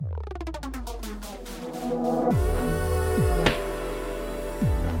Hello,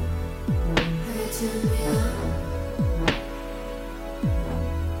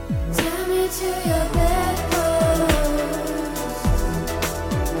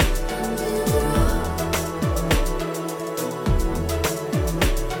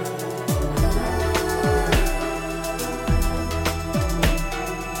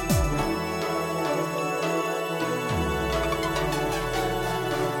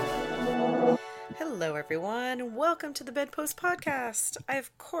 everyone. Welcome to the Bedpost Podcast. I,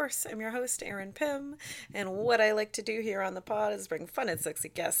 of course, am your host, Erin Pym, and what I like to do here on the pod is bring fun and sexy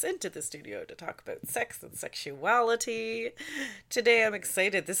guests into the studio to talk about sex and sexuality. Today, I'm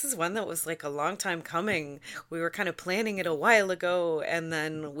excited. This is one that was like a long time coming. We were kind of planning it a while ago, and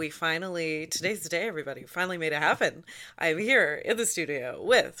then today's the day, everybody, finally made it happen. I'm here in the studio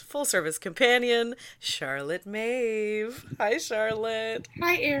with full-service companion, Charlotte Maeve. Hi, Charlotte.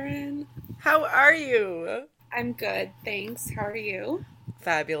 Hi, Erin. How are you? I'm good, thanks. How are you?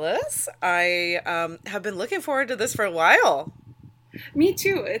 Fabulous. I have been looking forward to this for a while. Me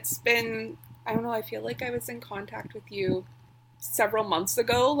too. It's been, I don't know, I feel like I was in contact with you several months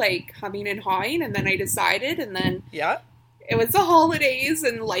ago, like humming and hawing, and then I decided, and then it was the holidays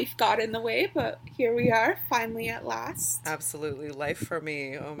and life got in the way, but here we are, finally at last. Absolutely. Life for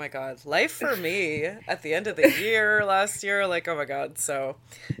me. Oh my God. Life for me at the end of the year, last year, like, oh my God. So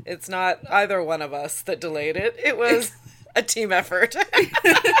it's not either one of us that delayed it. It was a team effort.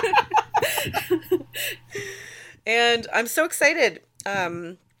 And I'm so excited.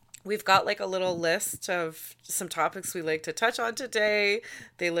 We've got like a little list of some topics we like to touch on today.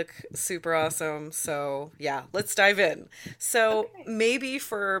 They look super awesome. So yeah, let's dive in. So maybe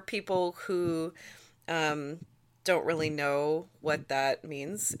for people who don't really know what that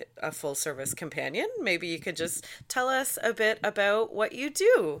means, a full service companion, maybe you could just tell us a bit about what you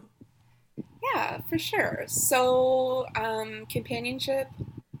do. Yeah, for sure. So companionship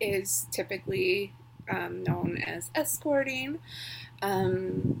is typically known as escorting.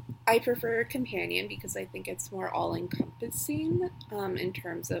 I prefer companion because I think it's more all-encompassing in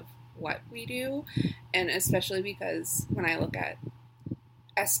terms of what we do, and especially because when I look at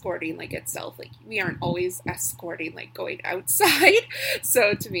escorting like itself, like we aren't always escorting like going outside,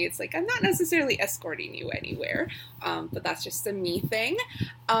 so to me it's like I'm not necessarily escorting you anywhere, but that's just a me thing.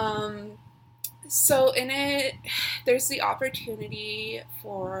 So in it, there's the opportunity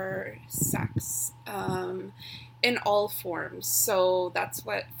for sex in all forms. So that's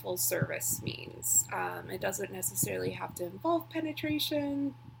what full service means. It doesn't necessarily have to involve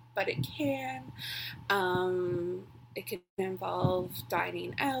penetration, but it can. It can involve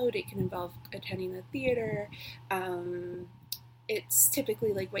dining out. It can involve attending the theater. It's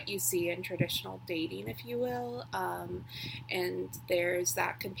typically like what you see in traditional dating, if you will, and there's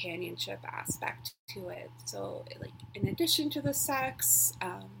that companionship aspect to it. So, like, in addition to the sex,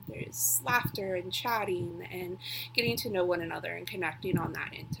 there's laughter and chatting and getting to know one another and connecting on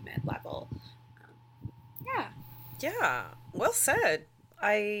that intimate level. Yeah, well said.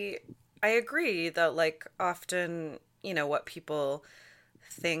 I agree that, like, often, you know, what people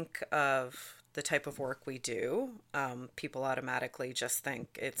think of the type of work we do, people automatically just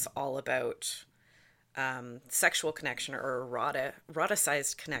think it's all about sexual connection or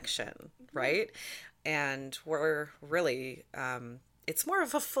eroticized connection, right? And we're really, it's more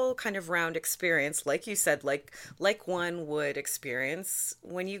of a full kind of round experience, like you said, like one would experience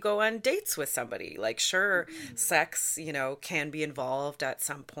when you go on dates with somebody. Like, sure, sex, you know, can be involved at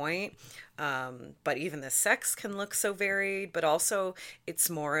some point, but even the sex can look so varied. But also, it's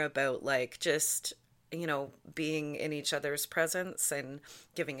more about like just, you know, being in each other's presence and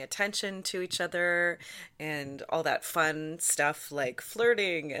giving attention to each other and all that fun stuff like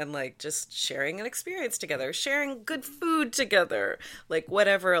flirting and like just sharing an experience together, sharing good food together, like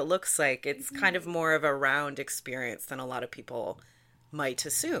whatever it looks like. It's kind of more of a round experience than a lot of people might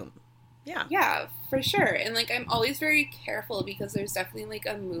assume. Yeah, for sure. And like I'm always very careful because there's definitely like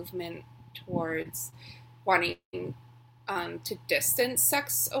a movement towards wanting to distance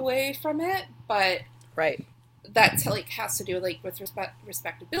sex away from it, but right, that's like has to do like with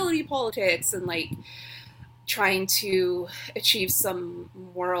respectability politics and like trying to achieve some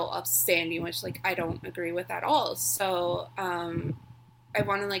moral upstanding, which like I don't agree with at all. So I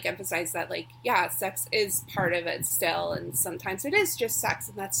want to like emphasize that like, yeah, sex is part of it still, and sometimes it is just sex,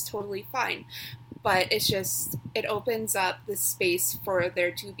 and that's totally fine. But it's just, it opens up the space for there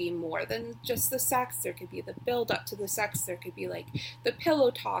to be more than just the sex. There could be the build up to the sex. There could be like the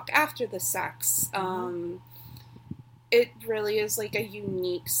pillow talk after the sex. It really is like a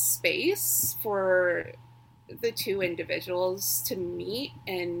unique space for the two individuals to meet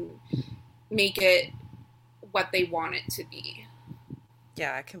and make it what they want it to be.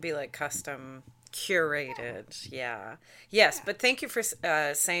 Yeah, it can be like custom curated. Yeah. Yes, Yeah. but thank you for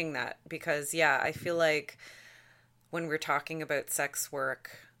saying that because, yeah, I feel like when we're talking about sex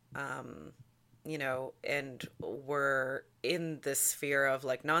work, um, and we're in this sphere of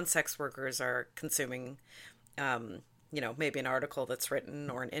like non-sex workers are consuming, maybe an article that's written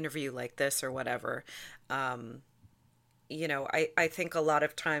or an interview like this or whatever. Um, I think a lot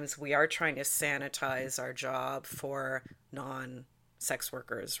of times we are trying to sanitize our job for non-sex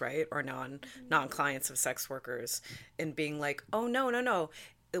workers, right? Or non-clients of sex workers and being like, oh, no, no, no.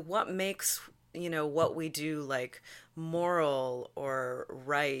 What makes, what we do like moral or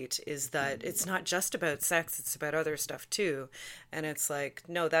right is that it's not just about sex, it's about other stuff too. And it's like,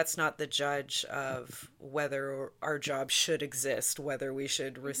 no, that's not the judge of whether our job should exist, whether we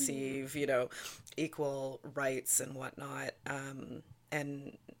should receive, equal rights and whatnot,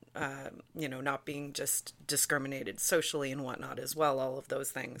 and not being just discriminated socially and whatnot as well, all of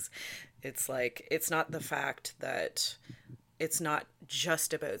those things. It's like, it's not the fact that it's not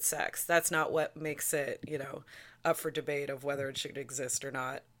just about sex. That's not what makes it, up for debate of whether it should exist or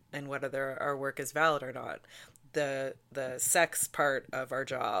not and whether our work is valid or not. The sex part of our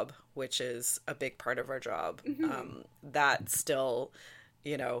job, which is a big part of our job, that still,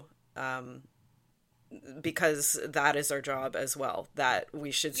 you know, um, because that is our job as well, that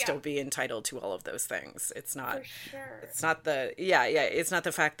we should Yeah, still be entitled to all of those things. for sure. It's not the, yeah, it's not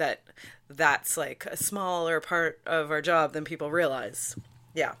the fact that that's like a smaller part of our job than people realize.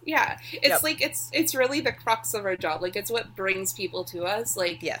 Yeah. Yeah, it's Yep. like it's really the crux of our job. Like it's what brings people to us.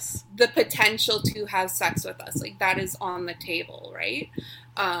 Like Yes. the potential to have sex with us. Like that is on the table, right?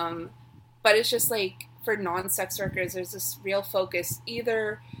 Um, but it's just like for non-sex workers, there's this real focus.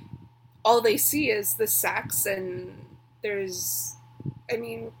 Either all they see is the sex, and there's, I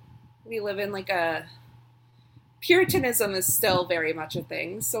mean, we live in like a Puritanism is still very much a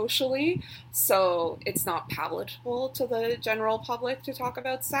thing socially, so it's not palatable to the general public to talk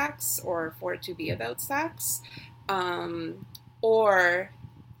about sex or for it to be about sex. Or,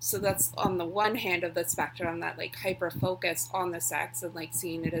 so that's on the one hand of the spectrum, that like hyper focus on the sex and like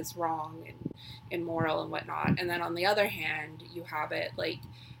seeing it as wrong and immoral and whatnot. And then on the other hand, you have it like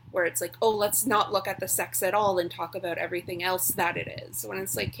where it's like, oh, let's not look at the sex at all and talk about everything else that it is. When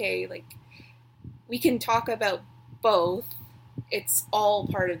it's like, hey, like we can talk about both. It's all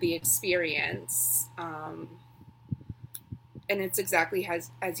part of the experience. And it's exactly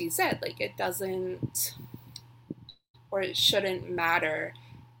as you said, like it doesn't, or it shouldn't matter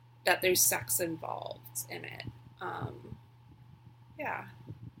that there's sex involved in it. Yeah.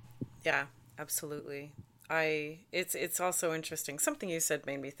 Yeah, absolutely. It's also interesting. Something you said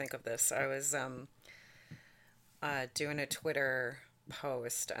made me think of this. I was doing a Twitter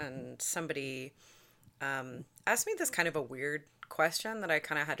post and somebody asked me this kind of a weird question that I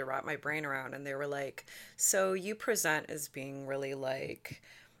kind of had to wrap my brain around. And they were like, so you present as being really like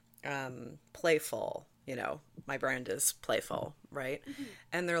playful, my brand is playful, right? Mm-hmm.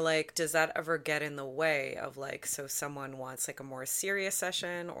 And they're like, does that ever get in the way of like, so someone wants like a more serious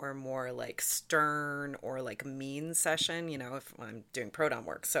session or more like stern or like mean session, if I'm doing proton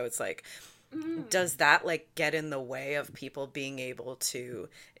work. So it's like, does that like get in the way of people being able to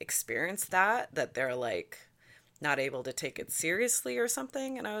experience that they're like not able to take it seriously or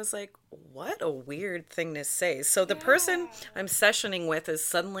something? And I was like, what a weird thing to say. So the person Yeah. I'm sessioning with is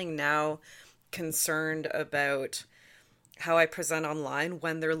suddenly now concerned about how I present online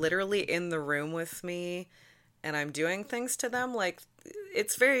when they're literally in the room with me and I'm doing things to them. Like,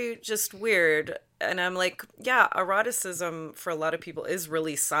 it's very just weird. And I'm like, yeah, eroticism for a lot of people is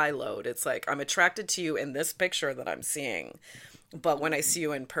really siloed. It's like, I'm attracted to you in this picture that I'm seeing. But when I see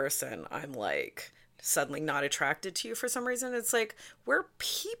you in person, I'm like suddenly not attracted to you for some reason. It's like, we're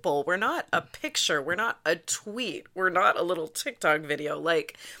people. We're not a picture. We're not a tweet. We're not a little TikTok video.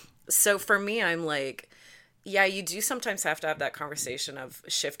 Like, so for me, I'm like, yeah, you do sometimes have to have that conversation of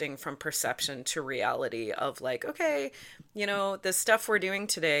shifting from perception to reality of like, okay, the stuff we're doing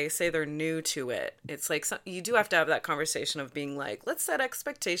today, say they're new to it. It's like, you do have to have that conversation of being like, let's set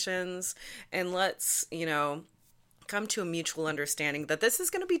expectations and let's, come to a mutual understanding that this is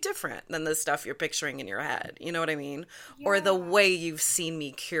going to be different than the stuff you're picturing in your head. You know what I mean? Or the Yeah. way you've seen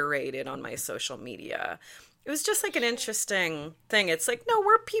me curated on my social media. It was just like an interesting thing. It's like, no,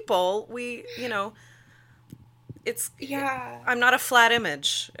 we're people. It's Yeah. I'm not a flat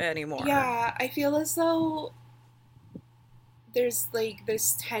image anymore. Yeah. I feel as though there's like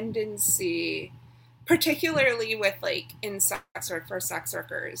this tendency, particularly with like in sex work for sex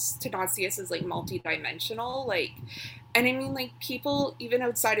workers, to not see us as like multidimensional. Like, and I mean, like people even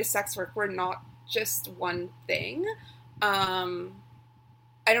outside of sex work, we're not just one thing.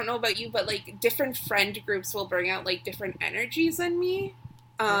 I don't know about you, but like different friend groups will bring out like different energies in me.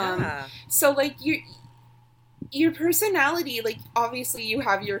 Yeah. So like your personality, like obviously you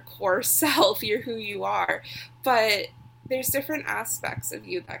have your core self, you're who you are, but there's different aspects of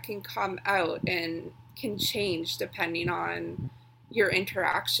you that can come out and can change depending on your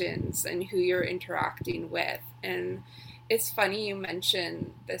interactions and who you're interacting with. And it's funny you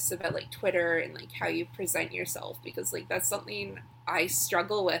mentioned this about like Twitter and like how you present yourself, because like that's something I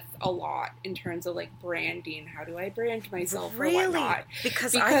struggle with a lot in terms of like branding. How do I brand myself or Really? whatnot?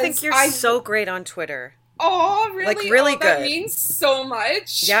 Because I think Because you're I so great on Twitter. Oh, really? Like, really Oh, that good. means so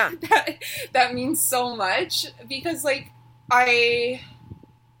much. Yeah. That means so much because like I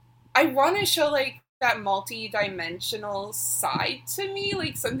I want to show like that multi-dimensional side to me.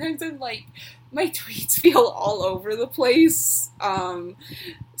 Like sometimes I'm like my tweets feel all over the place.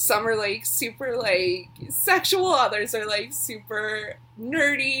 Some are like super like sexual, others are like super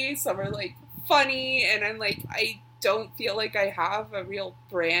nerdy, some are like funny, and I'm like I don't feel like I have a real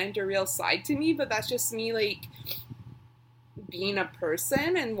brand or real side to me, but that's just me like being a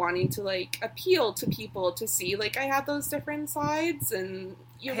person and wanting to like appeal to people to see like I have those different sides. And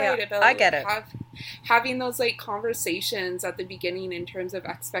you're Hey, right I about get it. having those like conversations at the beginning in terms of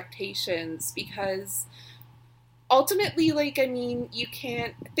expectations, because ultimately, like, I mean, you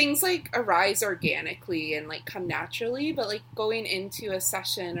can't, things like arise organically and like come naturally, but like going into a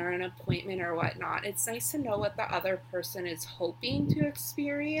session or an appointment or whatnot, it's nice to know what the other person is hoping to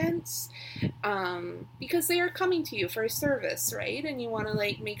experience, because they are coming to you for a service, right? And you want to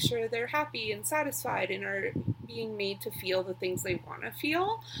like make sure they're happy and satisfied and are being made to feel the things they want to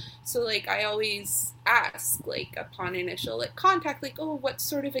feel. So like I always ask like upon initial like contact, like, oh, what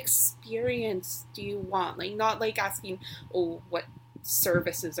sort of experience do you want? Like not like asking, oh, what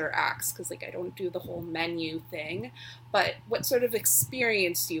services or acts, because like I don't do the whole menu thing, but what sort of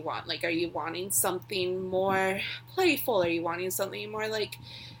experience do you want? Like, are you wanting something more playful? Are you wanting something more like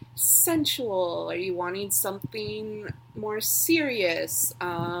sensual? Are you wanting something more serious?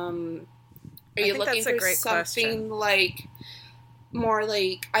 Are I you think looking that's a for great question. something like more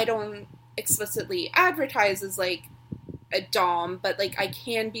like, I don't explicitly advertise as like a dom, but like I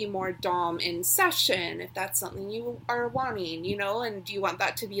can be more dom in session if that's something you are wanting, you know? And do you want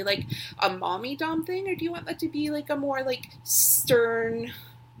that to be like a mommy dom thing, or do you want that to be like a more like stern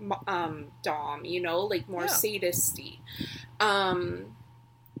dom, you know, like more Yeah. sadisty? Um,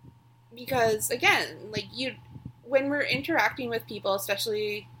 because again, like you, when we're interacting with people,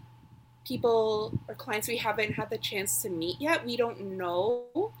 especially people or clients we haven't had the chance to meet yet, we don't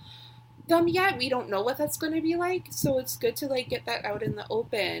know them yet, we don't know what that's going to be like, so it's good to like get that out in the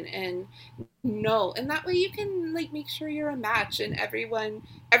open and know, and that way you can like make sure you're a match and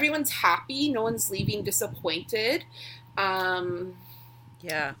everyone's happy, no one's leaving disappointed. um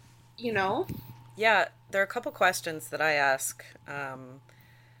Yeah. you know. Yeah. There are a couple questions that I ask.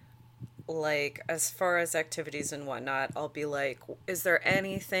 Like, as far as activities and whatnot, I'll be like, is there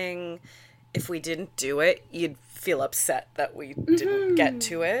anything, if we didn't do it, you'd feel upset that we didn't get Mm-hmm.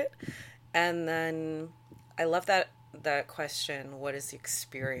 to it? And then I love that question, what is the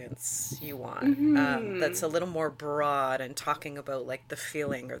experience you want? That's Mm-hmm. a little more broad and talking about like the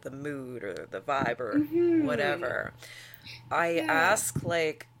feeling or the mood or the vibe or Mm-hmm. whatever. I Yeah. ask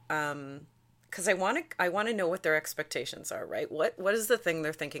like because I want to know what their expectations are, right? What is the thing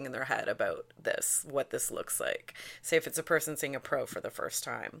they're thinking in their head about this, what this looks like? Say if it's a person seeing a pro for the first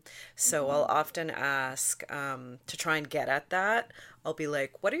time. So I'll Mm-hmm. often ask to try and get at that. I'll be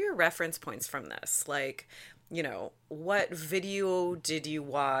like, what are your reference points from this? Like, what video did you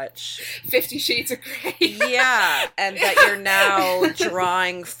watch? 50 Shades of Grey. Yeah, and that you're now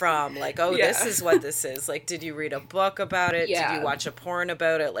drawing from, like, oh, this Yeah. is what this is. Like, did you read a book about it? Did you Yeah. watch a porn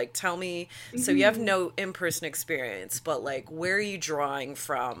about it? Like, tell me. So you have Mm-hmm. no in-person experience, but like, where are you drawing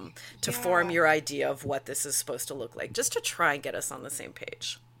from to form Yeah. your idea of what this is supposed to look like? Just to try and get us on the same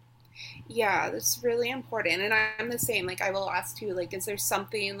page. Yeah, that's really important. And I'm the same. Like, I will ask too, like, is there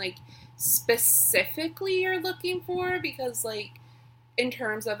something like specifically you're looking for? Because, like, in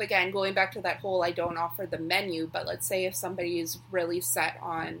terms of, again, going back to that whole, I don't offer the menu, but let's say if somebody is really set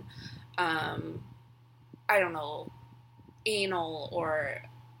on, um, I don't know, anal, or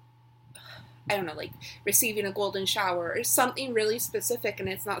I don't know, like receiving a golden shower or something really specific, and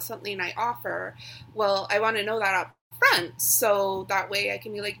it's not something I offer, well, I want to know that up front, so that way I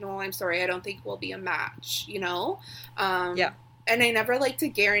can be like, no, I'm sorry, I don't think we'll be a match, you know? Yeah. And I never like to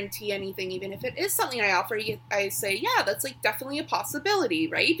guarantee anything, even if it is something I offer. I say, yeah, that's like definitely a possibility,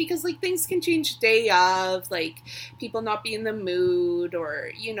 right? Because like things can change day of, like people not be in the mood, or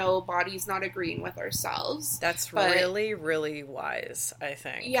bodies not agreeing with ourselves. That's really, really wise, I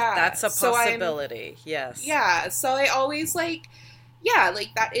think. Yeah, That's a possibility. Yes. Yeah, so I always like, yeah,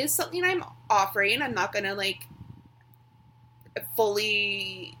 like that is something I'm offering. I'm not gonna like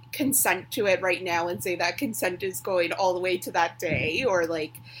fully consent to it right now and say that consent is going all the way to that day, or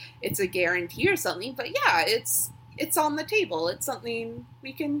like it's a guarantee or something. But yeah, it's on the table. It's something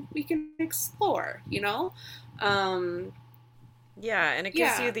we can explore, Yeah, and it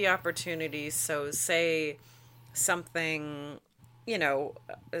gives you the opportunity. So say something,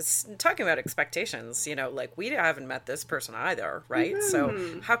 talking about expectations, like we haven't met this person either, right? Mm-hmm.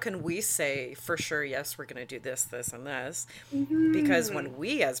 So how can we say for sure, yes, we're going to do this, this, and this? Mm-hmm. Because when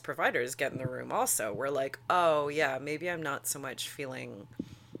we as providers get in the room also, we're like, oh yeah, maybe I'm not so much feeling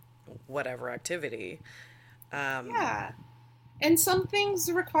whatever activity. Yeah. And some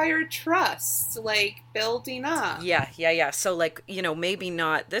things require trust, like building up. Yeah. So like, maybe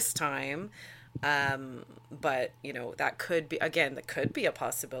not this time, but that could be a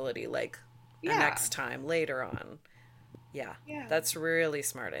possibility, like a next time later on. Yeah, that's really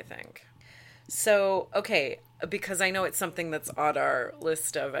smart, I think. So, okay, because I know it's something that's on our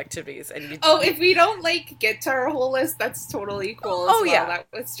list of activities, and if we don't like get to our whole list, that's totally cool as well. Yeah, that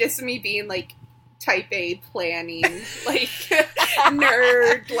was just me being like type A planning, like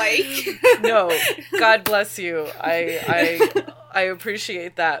nerd, like. No, God bless you. I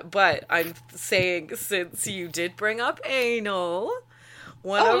appreciate that, but I'm saying, since you did bring up anal,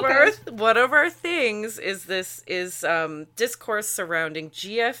 one of our things is discourse surrounding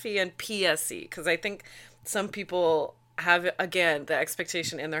GFE and PSE, because I think some people have, again, the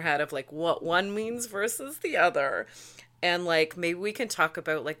expectation in their head of like what one means versus the other. And like maybe we can talk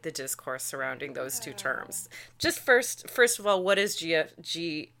about like the discourse surrounding those two terms. Just first of all, what is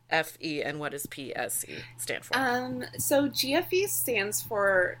GFE and what does PSE stand for? So GFE stands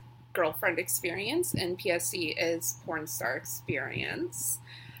for girlfriend experience, and PSE is porn star experience.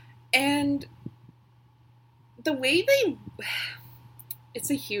 And the way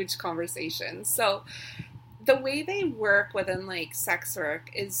it's a huge conversation. So the way they work within like sex work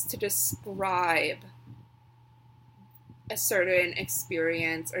is to describe a certain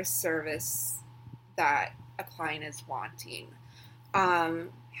experience or service that a client is wanting.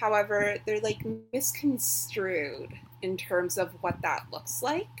 However, they're like misconstrued in terms of what that looks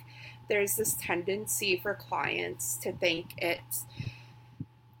like. There's this tendency for clients to think it's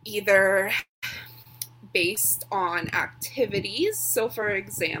either based on activities. So for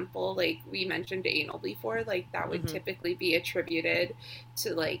example, like we mentioned anal before, like that would typically be attributed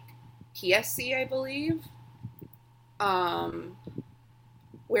to like PSC, I believe.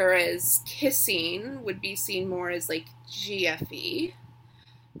 Whereas kissing would be seen more as like GFE.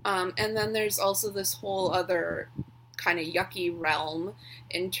 And then there's also this whole other kind of yucky realm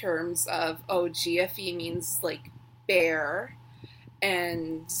in terms of, GFE means like bare,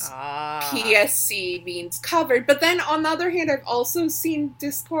 and PSC means covered. But then on the other hand, I've also seen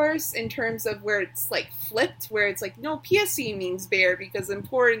discourse in terms of where it's like flipped, where it's like, no, PSC means bare because in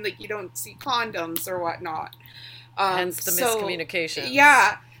porn, like you don't see condoms or whatnot. Hence the miscommunication.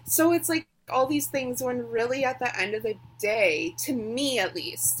 Yeah. So it's like all these things when really at the end of the day, to me at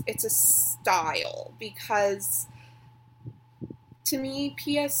least, it's a style, because to me,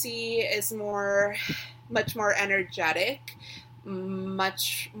 PSE is much more energetic,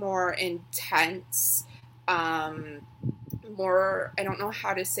 much more intense, more, I don't know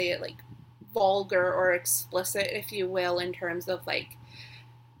how to say it, like vulgar or explicit, if you will, in terms of like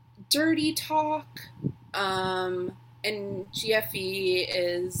dirty talk. And GFE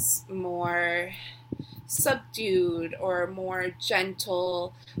is more subdued or more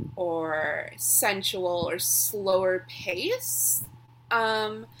gentle or sensual or slower pace.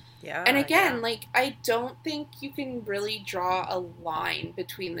 And again, like, I don't think you can really draw a line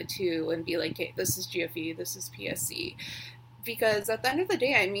between the two and be like, hey, this is GFE, this is PSC. Because at the end of the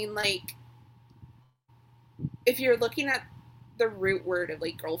day, I mean, like, if you're looking at the root word of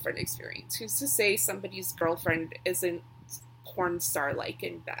like girlfriend experience, who's to say somebody's girlfriend isn't porn star like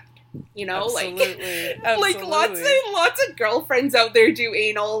in bed, Absolutely. Like lots of girlfriends out there do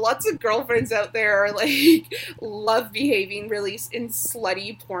anal, lots of girlfriends out there are like love behaving really in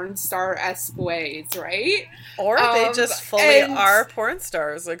slutty porn star-esque ways, right? Or they just fully are porn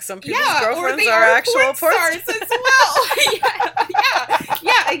stars, like some people's girlfriends are actual porn stars as well.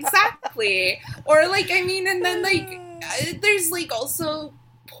 yeah, exactly. Or like, I mean, and then like there's like also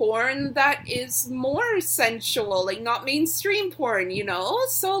porn that is more sensual, like not mainstream porn, you know?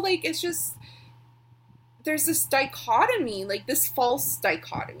 So like it's just there's this dichotomy, like this false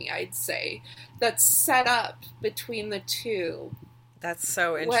dichotomy, I'd say, that's set up between the two. That's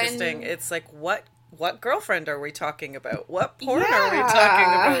so interesting. When, It's like what girlfriend are we talking about? What porn are we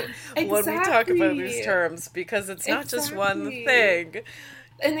talking yeah, about when we talk about these exactly, terms? Because it's not just one exactly. thing.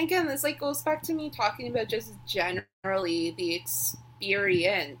 And again, this like goes back to me talking about just generally the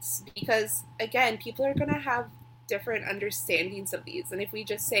experience, because again, people are gonna have different understandings of these, and if we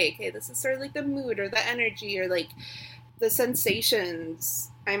just say, okay, this is sort of like the mood or the energy or like the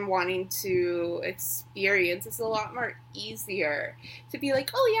sensations I'm wanting to experience, it's a lot more easier to be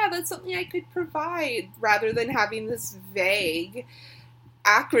like, oh yeah, that's something I could provide, rather than having this vague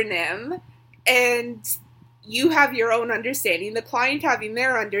acronym and you have your own understanding, the client having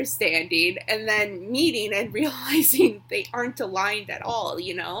their understanding, and then meeting and realizing they aren't aligned at all,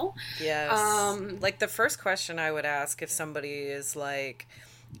 you know? Yes. Um, Like the first question I would ask if somebody is like,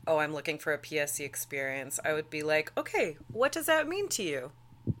 "Oh, I'm looking for a PSC experience," I would be like, "Okay, what does that mean to you?"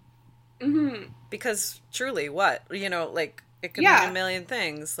 mm-hmm. Because truly, what? Like it could mean a Yeah, million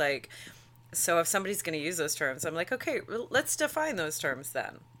things. Like, so if somebody's going to use those terms, I'm like, "Okay, well, let's define those terms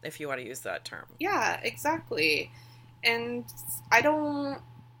then, if you want to use that term." yeah, exactly. And I don't,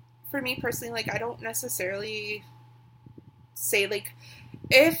 for me personally, like, I don't necessarily say, like,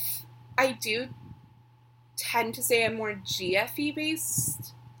 if I do tend to say I'm more GFE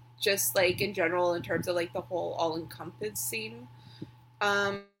based, just like in general, in terms of like the whole all encompassing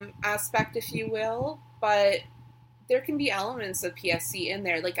um, aspect, if you will. But there can be elements of PSC in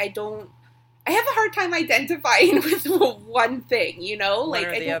there. Like, I have a hard time identifying with one thing, you know? One Like,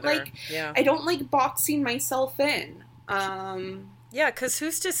 or the other. Yeah. I don't like boxing myself in. Yeah, because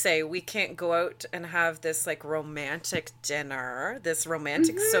who's to say we can't go out and have this like romantic dinner, this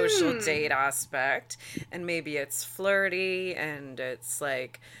romantic social Mm-hmm. date aspect, and maybe it's flirty and it's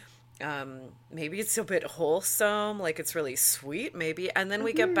like maybe it's a bit wholesome, like it's really sweet, maybe, and then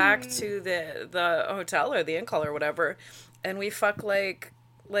we get back Mm-hmm. to the hotel or the in call or whatever, and we fuck like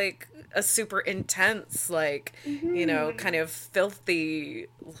a super intense like Mm-hmm. kind of filthy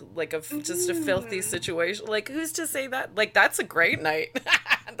like just a filthy Mm-hmm. situation. Like who's to say that like that's a great night?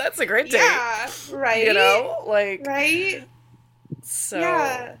 That's a great date, Yeah, right? like Right? so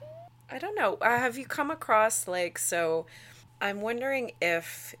Yeah. I don't know. Have you come across like so I'm wondering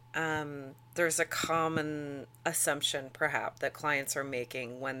if there's a common assumption, perhaps, that clients are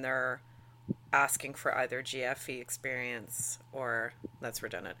making when they're asking for either GFE experience or, that's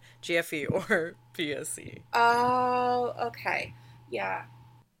redundant, GFE or PSC. Oh, okay. Yeah.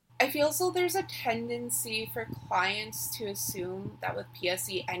 I feel as though there's a tendency for clients to assume that with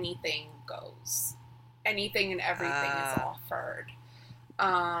PSE anything goes. Anything and everything is Uh, offered.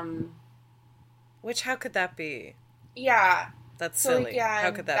 Um, which, how could that be? yeah. That's So silly.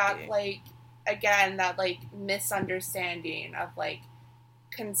 How again, could that be? that like misunderstanding of like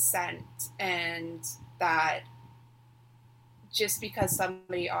consent, and that just because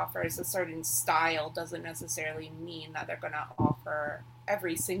somebody offers a certain style doesn't necessarily mean that they're going to offer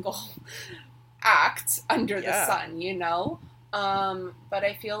every single act under the Yeah. sun, you know? But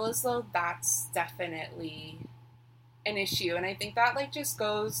I feel as though that's definitely an issue. And I think that like just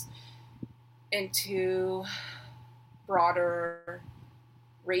goes into broader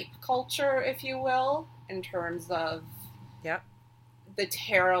rape culture, if you will, in terms of Yeah. the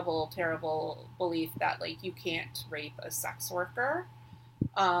terrible, terrible belief that like you can't rape a sex worker.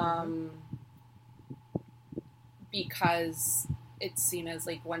 Mm-hmm. Um, because it's seen as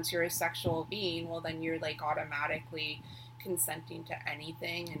like once you're a sexual being, well then you're like automatically consenting to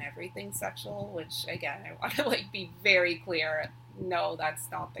anything and everything sexual, which again I want to like be very clear, no, that's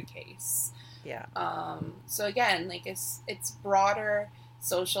not the case. Yeah. So again, like it's broader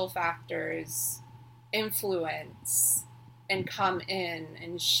social factors influence and come in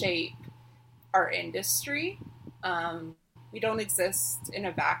and shape our industry. Um, we don't exist in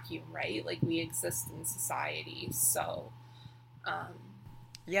a vacuum, right? Like we exist in society. So, um,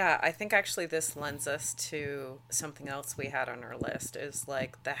 Yeah, I think actually this lends us to something else we had on our list is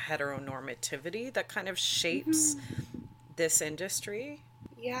like the heteronormativity that kind of shapes mm-hmm. this industry.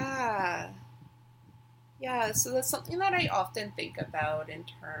 Yeah, yeah. So that's something that I often think about in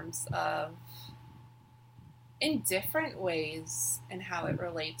terms of in different ways and how it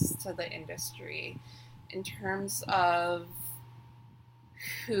relates to the industry in terms of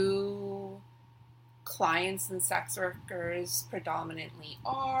who clients and sex workers predominantly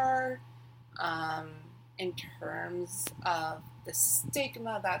are, um, in terms of the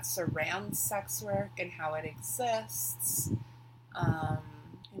stigma that surrounds sex work and how it exists, um,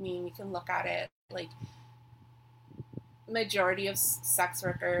 mean, we can look at it like majority of sex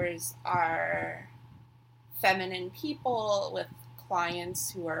workers are feminine people with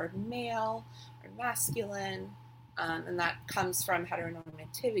clients who are male or masculine, and that comes from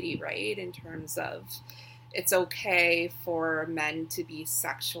heteronormativity, right? In terms of it's okay for men to be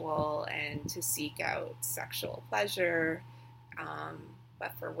sexual and to seek out sexual pleasure,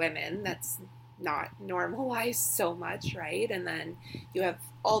 but for women, that's not normalized so much, right? And then you have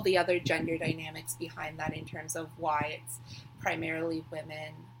all the other gender dynamics behind that in terms of why it's primarily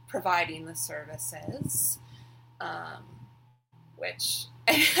women providing the services, which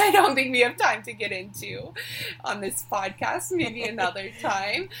I don't think we have time to get into on this podcast, maybe another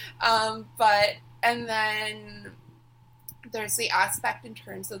time. And then there's the aspect in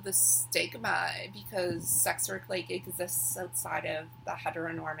terms of the stigma, because sex work like exists outside of the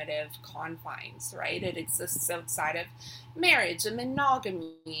heteronormative confines, right? It exists outside of marriage and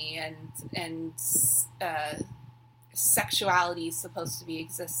monogamy, and sexuality is supposed to be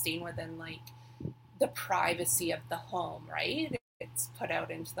existing within like the privacy of the home, right? It's put out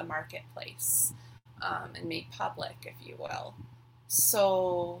into the marketplace, and made public, if you will.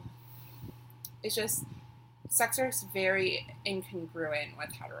 So it's just, sex work's very incongruent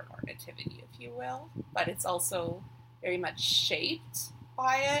with heteronormativity, if you will, but it's also very much shaped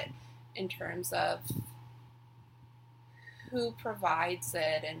by it in terms of who provides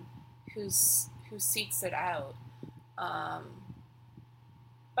it and who seeks it out.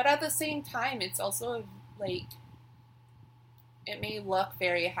 But at the same time, it's also like, it may look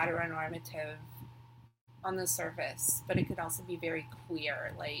very heteronormative on the surface, but it could also be very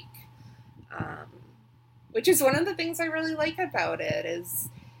queer, like, which is one of the things I really like about it, is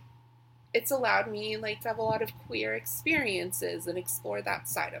it's allowed me like to have a lot of queer experiences and explore that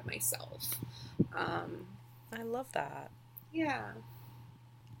side of myself. I love that. Yeah.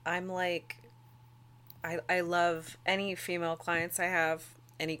 I'm like, I love any female clients I have,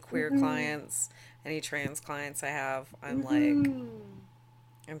 any queer clients, any trans clients I have. I'm like,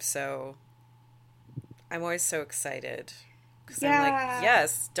 I'm always so excited. Because I'm like,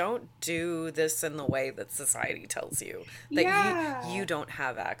 yes, don't do this in the way that society tells you. That you don't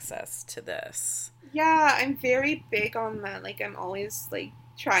have access to this. Yeah, I'm very big on that. Like, I'm always, like,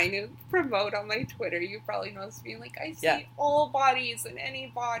 trying to promote on my Twitter. You probably noticed me. Like, I see all bodies and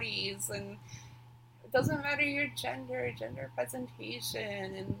any bodies. And it doesn't matter your gender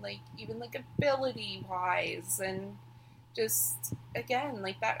presentation, and, like, even, like, ability-wise. And just, again,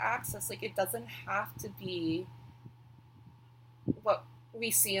 like, that access. Like, it doesn't have to be what we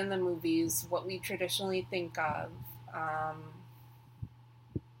see in the movies, what we traditionally think of.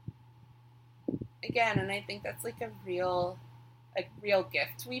 Again, and I think that's like a real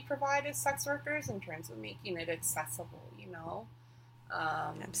gift we provide as sex workers in terms of making it accessible, you know?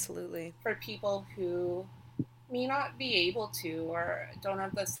 Absolutely. For people who may not be able to or don't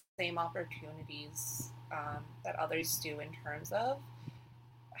have the same opportunities that others do in terms of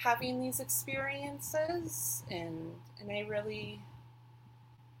having these experiences, and I really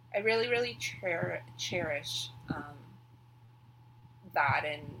cherish that,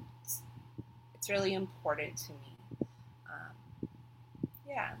 and it's really important to me.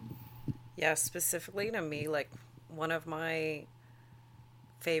 Yeah, specifically to me, like, one of my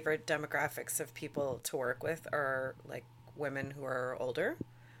favorite demographics of people to work with are like women who are older,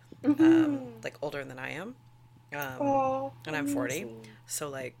 like older than I am. And I'm 40. So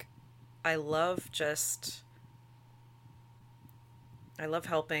like, I love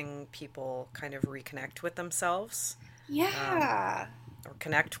helping people kind of reconnect with themselves. Yeah. Or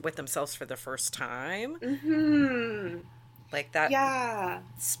connect with themselves for the first time. Like that. Yeah.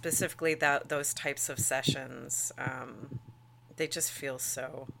 Specifically those types of sessions, they just feel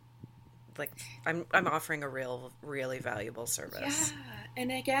so like I'm offering a really valuable service. Yeah.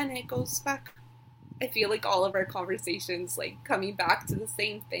 And again, it goes back, I feel like all of our conversations like coming back to the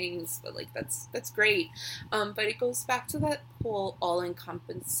same things, but like that's great. But it goes back to that whole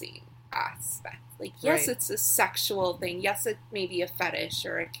all-encompassing aspect. Like, yes, It's a sexual thing. Yes, it may be a fetish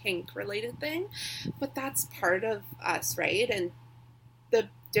or a kink related thing, but that's part of us, right? And the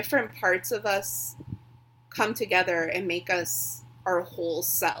different parts of us come together and make us our whole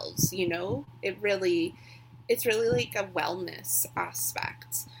selves, you know? It's really like a wellness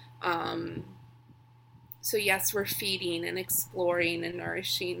aspect. So yes, we're feeding and exploring and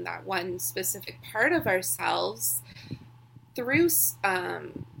nourishing that one specific part of ourselves through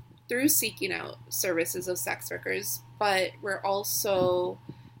seeking out services of sex workers, but we're also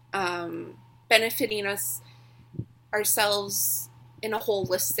benefiting ourselves in a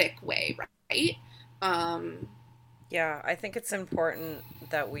holistic way, right? Yeah, I think it's important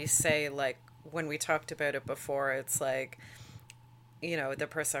that we say, like, when we talked about it before, it's like, the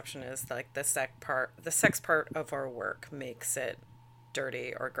perception is like the sex part of our work makes it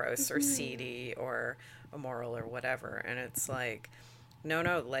dirty or gross or seedy or immoral or whatever. And it's like, no,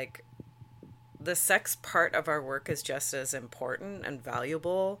 like, the sex part of our work is just as important and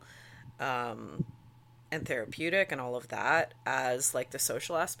valuable, and therapeutic and all of that as like the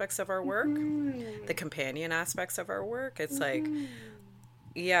social aspects of our work, the companion aspects of our work. It's like,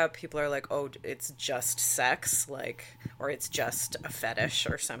 yeah, people are like, oh, it's just sex, like, or it's just a fetish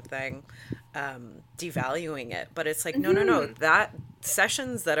or something, devaluing it. But it's like, no, that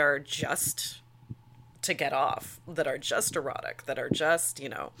sessions that are just to get off, that are just erotic, that are just,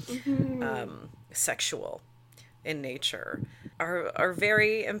 sexual in nature, are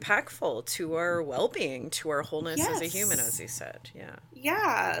very impactful to our well-being, to our wholeness as a human, as you said.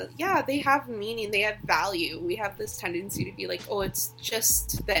 Yeah, they have meaning, they have value. We have this tendency to be like, oh, it's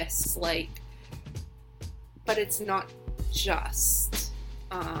just this, like, but it's not just.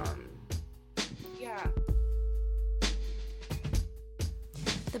 Yeah.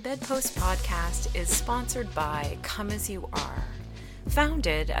 The Bedpost podcast is sponsored by Come As You Are.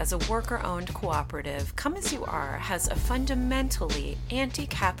 Founded as a worker-owned cooperative, Come As You Are has a fundamentally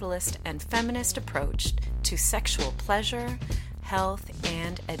anti-capitalist and feminist approach to sexual pleasure, health,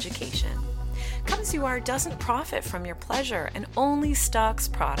 and education. Come As You Are doesn't profit from your pleasure and only stocks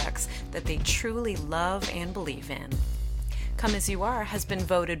products that they truly love and believe in. Come As You Are has been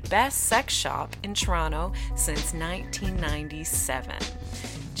voted best sex shop in Toronto since 1997.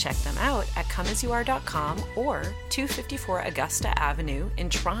 Check them out at comeasyouare.com or 254 Augusta Avenue in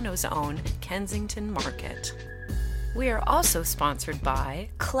Toronto's own Kensington Market. We are also sponsored by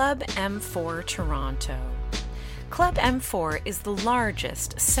Club M4 Toronto. Club M4 is the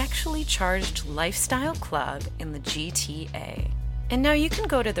largest sexually charged lifestyle club in the GTA. And now you can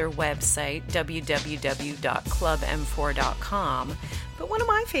go to their website, www.clubm4.com. But one of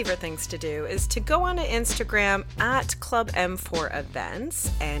my favorite things to do is to go on to Instagram at Club M4 Events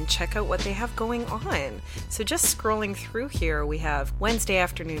and check out what they have going on. So just scrolling through here, we have Wednesday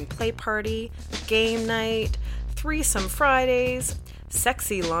afternoon play party, game night, threesome Fridays,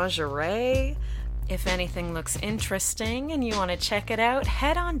 sexy lingerie. If anything looks interesting and you want to check it out,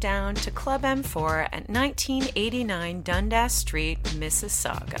 head on down to Club M4 at 1989 Dundas Street,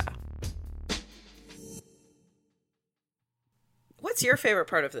 Mississauga. What's your favorite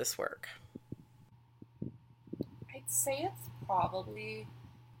part of this work? I'd say it's probably...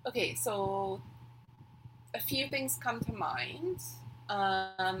 Okay, so a few things come to mind.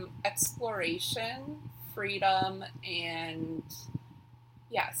 Exploration, freedom, and...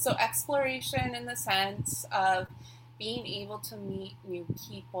 Yeah, so exploration in the sense of being able to meet new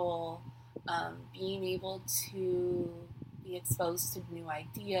people, being able to be exposed to new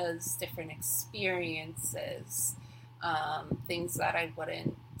ideas, different experiences, things that I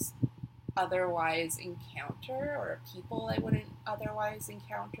wouldn't otherwise encounter, or people I wouldn't otherwise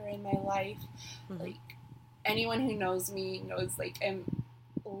encounter in my life. Mm-hmm. Like, anyone who knows me knows, like, I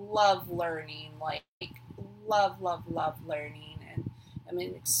love learning, like, love learning. I'm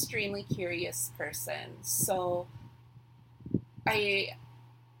an extremely curious person, so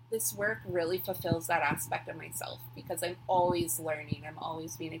this work really fulfills that aspect of myself because I'm always learning, I'm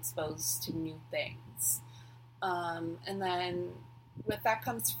always being exposed to new things. And then with that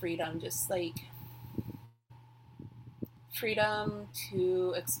comes freedom, just like freedom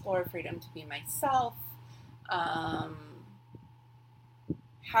to explore, freedom to be myself,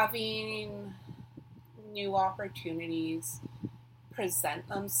 having new opportunities present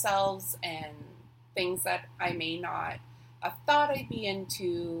themselves, and things that I may not have thought I'd be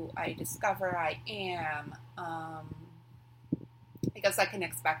into, I discover I am. I guess I can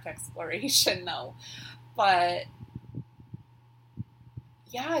expect exploration though, but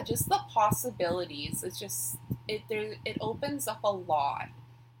yeah, just the possibilities. It's just it opens up a lot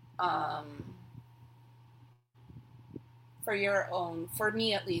for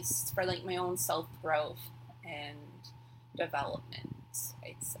me at least, for like my own self growth and development,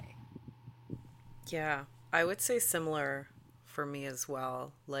 I'd say. Yeah, I would say similar for me as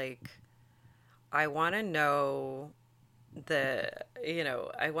well. Like, I want to know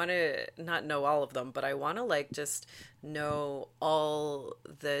I want to not know all of them, but I want to like just know all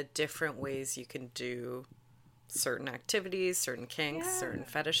the different ways you can do certain activities, certain kinks, certain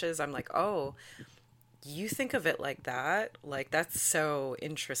fetishes. I'm like, oh, you think of it like that? Like, that's so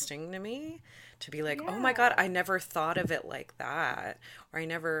interesting to me. To be like, oh my God, I never thought of it like that. Or I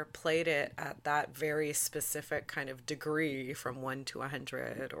never played it at that very specific kind of degree from 1 to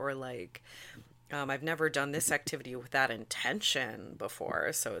 100. Or like, I've never done this activity with that intention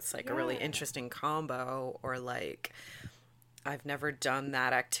before, so it's like a really Yeah. interesting combo. Or like, I've never done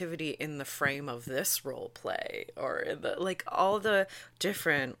that activity in the frame of this role play, or in the, like, all the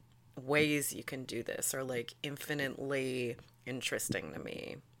different ways you can do this are like infinitely interesting to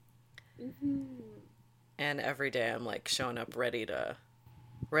me. Mm-hmm. And every day I'm like showing up ready to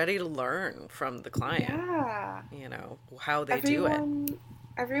learn from the client, Yeah. you know, how they do it.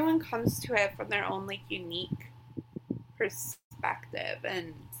 Everyone comes to it from their own like unique perspective,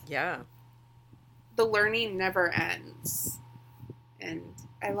 and Yeah. the learning never ends. And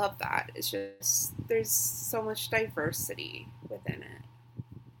I love that. It's just there's so much diversity within it.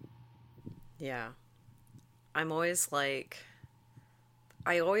 Yeah. I'm always like,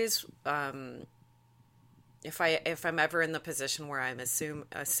 I always if I'm ever in the position where I'm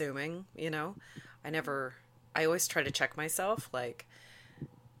assuming, you know, I always try to check myself, like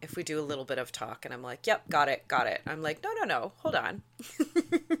if we do a little bit of talk and I'm like, "Yep, got it, got it." I'm like, "No, no, no. Hold on."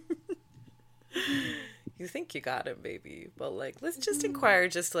 You think you got it, baby, but like let's just inquire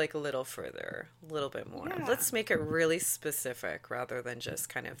just like a little further, a little bit more. Yeah. Let's make it really specific rather than just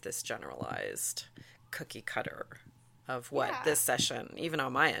kind of this generalized cookie cutter of what Yeah. this session, even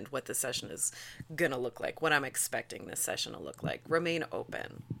on my end, what this session is gonna look like, what I'm expecting this session to look like. Remain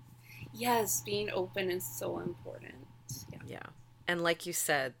open. Yes, being open is so important. Yeah. Yeah. And like you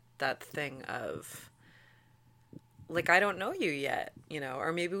said, that thing of like, I don't know you yet, you know,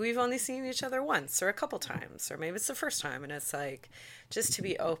 or maybe we've only seen each other once or a couple times, or maybe it's the first time. And it's like, just to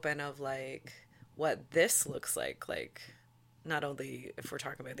be open of like what this looks like, not only if we're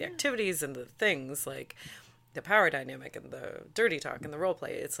talking about the activities and the things, like the power dynamic and the dirty talk and the role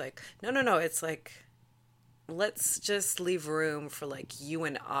play. It's like, no, no, no. It's like, let's just leave room for like you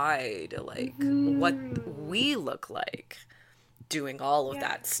and I to like what we look like doing all of Yeah.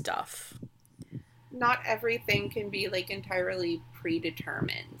 that stuff. Not everything can be like entirely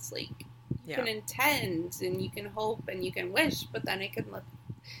predetermined. Like you can intend and you can hope and you can wish, but then it can look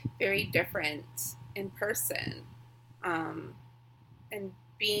very different in person. And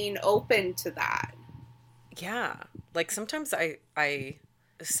being open to that. Yeah. Like sometimes I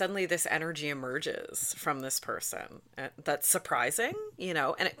suddenly this energy emerges from this person that's surprising, you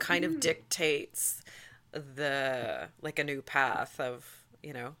know, and it kind of dictates the like a new path of,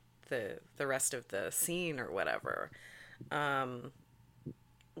 you know, the rest of the scene or whatever.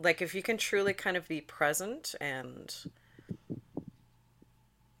 Like if you can truly kind of be present and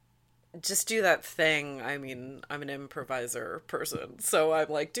just do that thing. I mean, I'm an improviser person, so I'm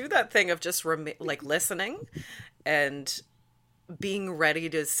like, do that thing of just like listening and being ready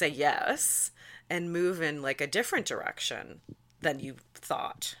to say yes and move in like a different direction than you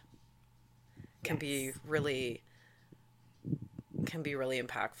thought can be really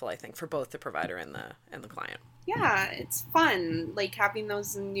impactful, I think, for both the provider and the client. Yeah, it's fun, like having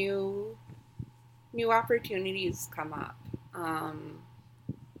those new opportunities come up,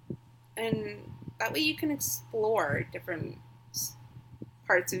 and that way you can explore different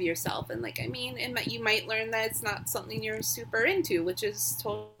parts of yourself. And like, I mean, you might learn that it's not something you're super into, which is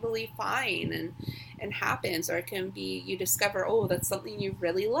totally fine and happens. Or it can be you discover, oh, that's something you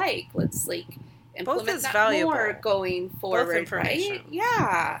really like. Let's like implement Both is that valuable. more going forward, right?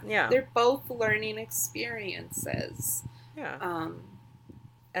 Yeah. Yeah. They're both learning experiences. Yeah.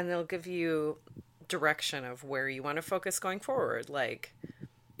 And they'll give you direction of where you want to focus going forward. Like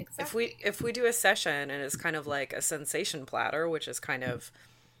exactly. if we do a session and it's kind of like a sensation platter, which is kind of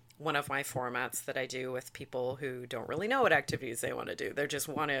one of my formats that I do with people who don't really know what activities they want to do. They just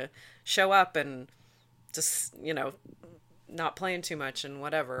want to show up and just, you know, not playing too much and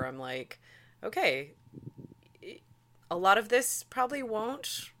whatever. I'm like, okay, a lot of this probably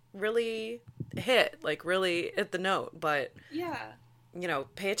won't really really hit the note, but yeah, you know,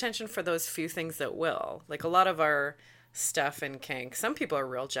 pay attention for those few things that will. Like a lot of our stuff in kink, some people are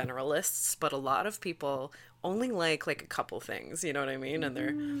real generalists, but a lot of people only like a couple things, you know what I mean? And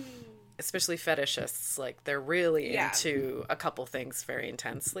they're especially fetishists, like they're really into a couple things very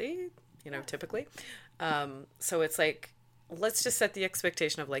intensely, you know, typically. So it's like, let's just set the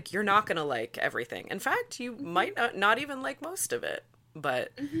expectation of like, you're not going to like everything. In fact, you might not even like most of it,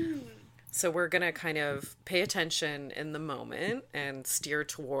 but so we're going to kind of pay attention in the moment and steer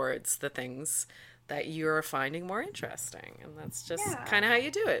towards the things that you're finding more interesting. And that's just kind of how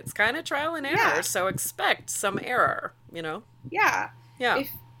you do it. It's kind of trial and error. Yeah. So expect some error, you know? Yeah. Yeah.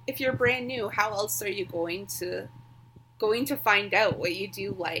 If you're brand new, how else are you going to find out what you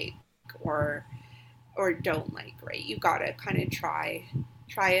do like or don't like, right? You got to kind of try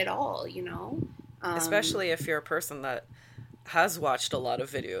it all, you know? Especially if you're a person that has watched a lot of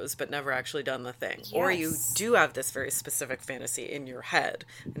videos but never actually done the thing. Yes. Or you do have this very specific fantasy in your head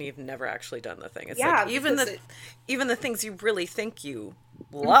and you've never actually done the thing. It's like even the things you really think you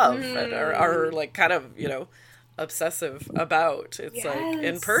love and are like kind of, you know, obsessive about. It's like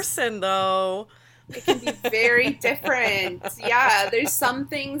in person though. It can be very different. Yeah, there's some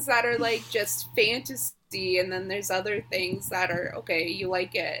things that are like just fantasy, and then there's other things that are, okay, you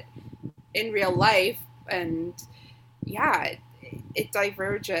like it in real life, and yeah, it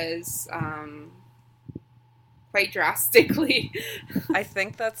diverges quite drastically. I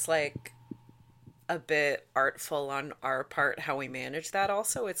think that's like a bit artful on our part how we manage that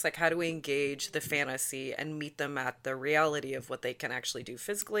also. It's like, how do we engage the fantasy and meet them at the reality of what they can actually do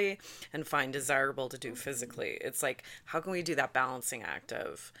physically and find desirable to do physically? It's like, how can we do that balancing act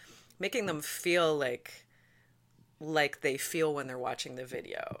of making them feel like they feel when they're watching the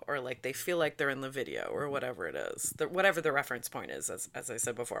video, or like they feel like they're in the video, or whatever it is, whatever the reference point is, as I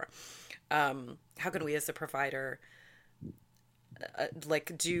said before. How can we as a provider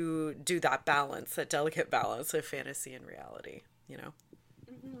like do that balance, that delicate balance of fantasy and reality, you know?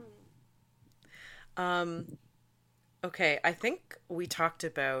 Okay, I think we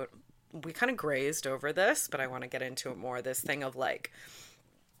kind of grazed over this, but I want to get into it more, this thing of like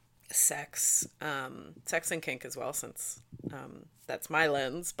sex and kink as well, since that's my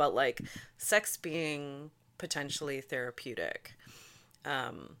lens, but like sex being potentially therapeutic,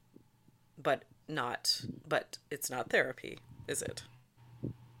 but it's not therapy, is it?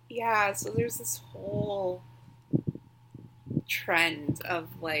 Yeah, so there's this whole trend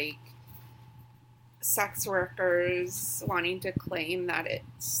of like sex workers wanting to claim that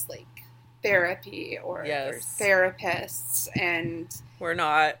it's like therapy, or there's therapists, and we're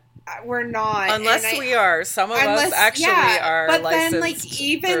not. Unless we are. Some of us actually are but licensed, then, like,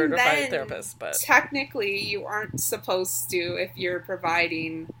 even then, therapists. But technically, you aren't supposed to if you're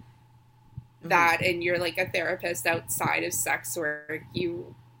providing that and you're like a therapist outside of sex work.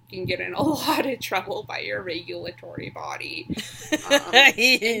 You can get in a lot of trouble by your regulatory body.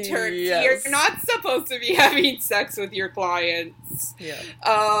 In terms, you're not supposed to be having sex with your clients.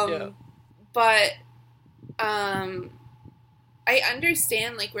 But I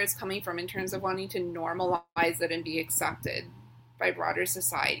understand like where it's coming from in terms of wanting to normalize it and be accepted by broader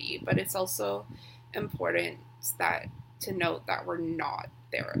society, but it's also important to note that we're not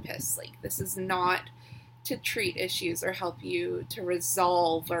therapists. Like, this is not to treat issues or help you to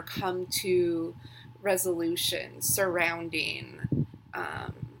resolve or come to resolution surrounding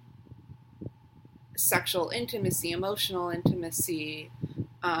sexual intimacy, emotional intimacy,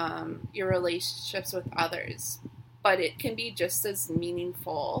 your relationships with others. But it can be just as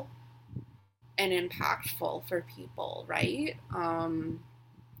meaningful and impactful for people, right? And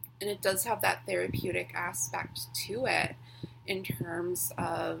it does have that therapeutic aspect to it in terms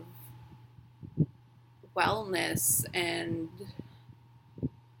of wellness and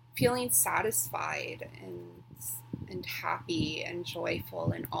feeling satisfied and happy and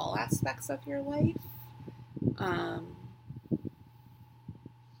joyful in all aspects of your life.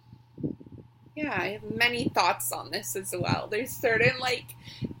 Yeah, I have many thoughts on this as well. There's certain like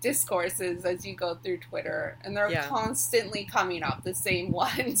discourses as you go through Twitter, and they're constantly coming up, the same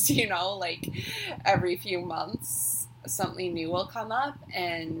ones, you know, like every few months something new will come up,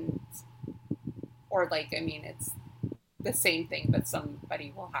 or like, I mean, it's the same thing, but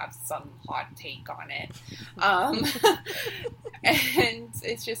somebody will have some hot take on it. And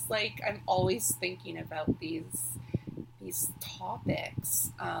it's just like, I'm always thinking about these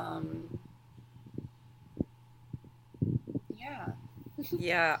topics.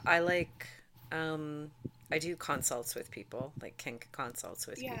 Yeah, I like, I do consults with people, like kink consults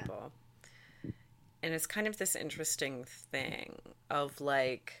with people. And it's kind of this interesting thing of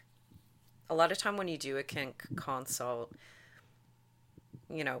like, a lot of time when you do a kink consult,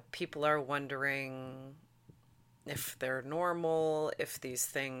 you know, people are wondering if they're normal, if these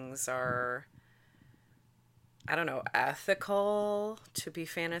things are, I don't know, ethical to be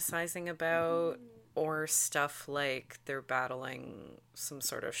fantasizing about, or stuff like they're battling some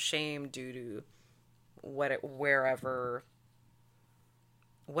sort of shame due to whatever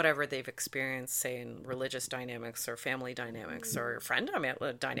they've experienced, say in religious dynamics or family dynamics or friend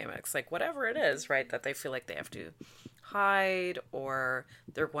dynamics, like whatever it is, right, that they feel like they have to hide, or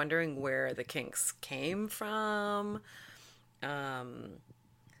they're wondering where the kinks came from.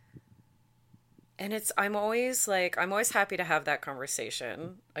 And I'm always happy to have that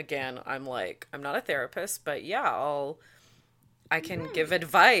conversation. Again, I'm not a therapist, but yeah, I can give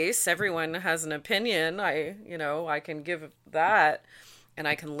advice. Everyone has an opinion. I can give that. and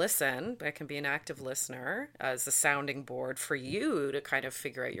I can listen. I can be an active listener as a sounding board for you to kind of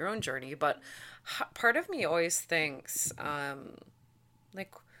figure out your own journey. But part of me always thinks,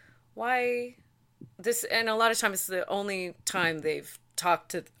 like, why this? And a lot of times, it's the only time they've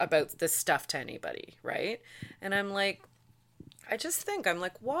talked about this stuff to anybody, right? And I'm like, I just think I'm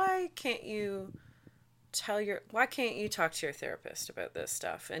like, why can't you talk to your therapist about this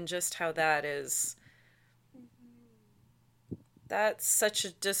stuff, and just how that's such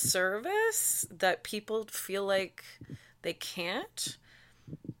a disservice that people feel like they can't.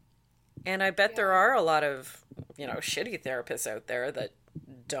 And I bet there are a lot of, shitty therapists out there that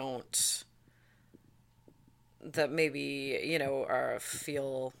don't, that maybe,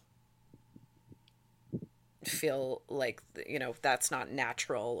 feel like, that's not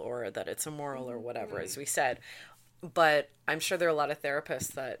natural, or that it's immoral or whatever, as we said. But I'm sure there are a lot of therapists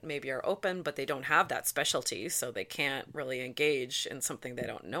that maybe are open, but they don't have that specialty, so they can't really engage in something they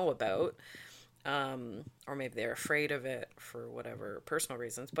don't know about. Or maybe they're afraid of it for whatever personal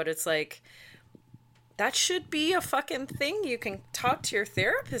reasons. But it's like, that should be a fucking thing you can talk to your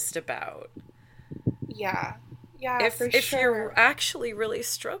therapist about. Yeah. Yeah, if for sure. You're actually really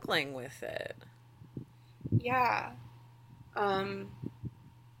struggling with it. Yeah. There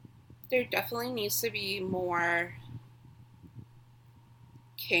definitely needs to be more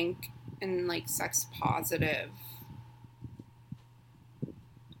kink and like sex positive,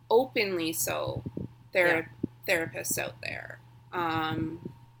 openly so, therapists out there. And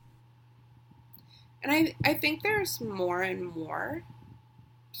I think there's more and more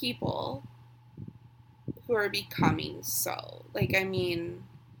people who are becoming so. Like, I mean,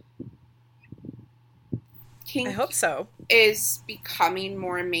 kink, I hope so, is becoming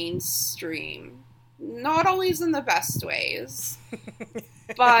more mainstream. Not always in the best ways,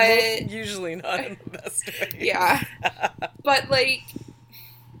 but usually not in the best ways. Yeah. But like,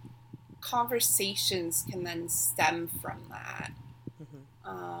 conversations can then stem from that.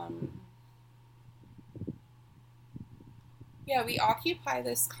 Yeah, we occupy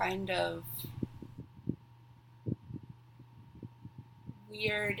this kind of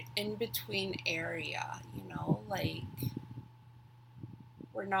weird in-between area, like,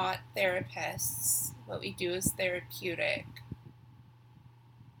 we're not therapists. What we do is therapeutic.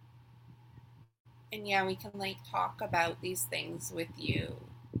 And yeah, we can like talk about these things with you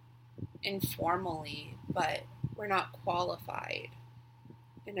informally, but we're not qualified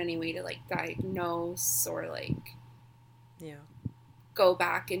in any way to like diagnose or like go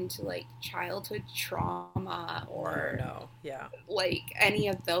back into like childhood trauma or like any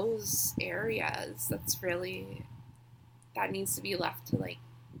of those areas. That needs to be left to like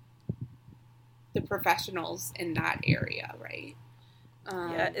the professionals in that area, right?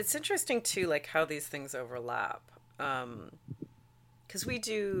 It's interesting too, like how these things overlap, because we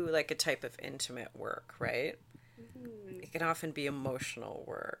do like a type of intimate work, right? It can often be emotional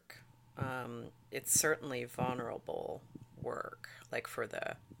work. It's certainly vulnerable work, like for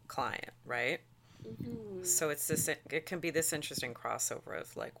the client, right? So it can be this interesting crossover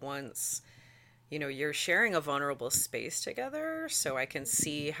of like, once you're sharing a vulnerable space together, so I can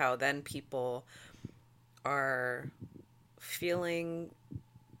see how then people are feeling,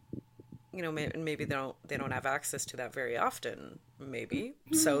 maybe they don't have access to that very often, maybe.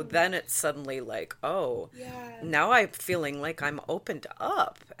 So then it's suddenly like, now I'm feeling like I'm opened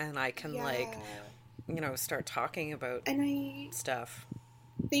up, and I can like, start talking about stuff.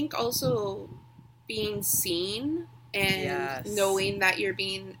 I think also being seen and knowing that you're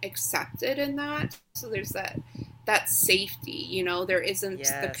being accepted in that. So there's that safety, there isn't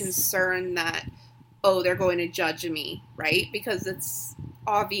the concern that, they're going to judge me, right? Because it's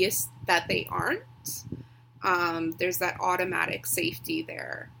obvious that they aren't. There's that automatic safety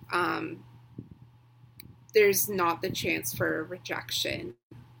there. There's not the chance for rejection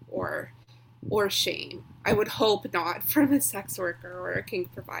or shame. I would hope not, from a sex worker or a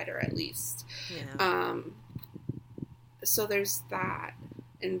kink provider, at least. So there's that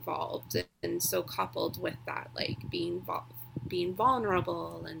involved, and so coupled with that, like being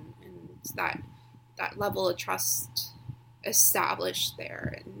vulnerable and that level of trust established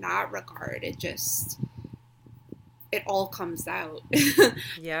there. In that regard, it all comes out. It's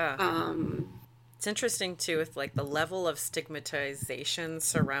interesting too with like the level of stigmatization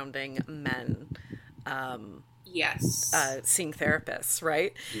surrounding men seeing therapists,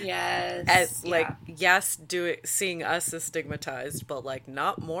 right? Seeing us as stigmatized, but like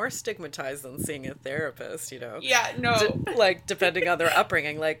not more stigmatized than seeing a therapist, like depending on their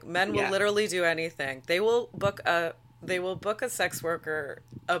upbringing. Like, men will literally do anything. They will book a They will book a sex worker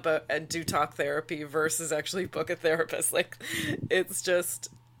about and do talk therapy versus actually book a therapist. Like, it's just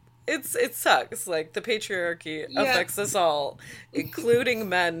it sucks. Like, the patriarchy Yeah. affects us all, including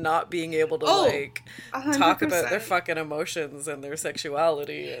men not being able to Oh, like talk about their 100%. fucking emotions and their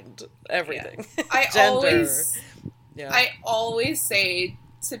sexuality and everything. I Gender. I always say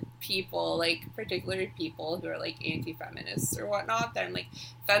to people, like particularly people who are like anti-feminists or whatnot, that I'm like,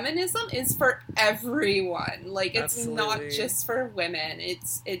 feminism is for everyone. Like, it's not Absolutely. just for women.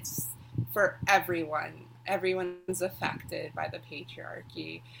 It's for everyone. Everyone's affected by the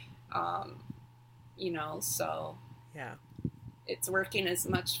patriarchy. So Yeah. it's working as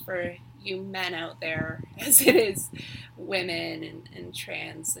much for you men out there as it is women and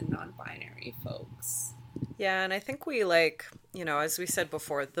trans and non-binary folks. Yeah, and I think we like, as we said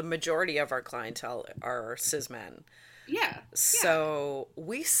before, the majority of our clientele are cis men. Yeah. So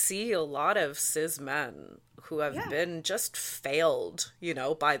we see a lot of cis men who have Yeah. been just failed,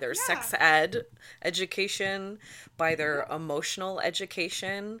 by their Yeah. sex ed education, by their emotional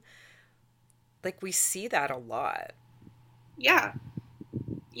education. Like, we see that a lot. Yeah.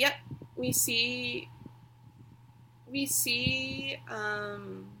 Yep. We see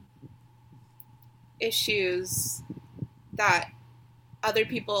issues that other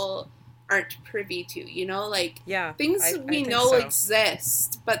people aren't privy to, like Yeah, things I we think know so.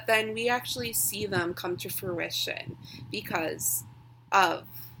 exist, but then we actually see them come to fruition because of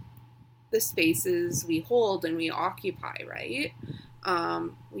the spaces we hold and we occupy, right?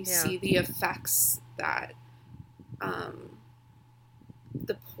 We Yeah. see the effects that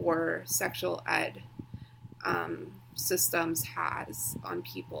the poor sexual ed systems has on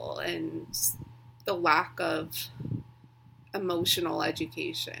people, and the lack of emotional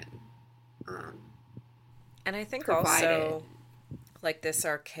education And I think provided. also, like, this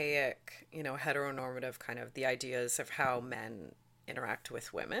archaic, heteronormative kind of the ideas of how men interact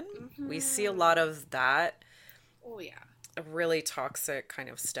with women. We see a lot of that Oh yeah. really toxic kind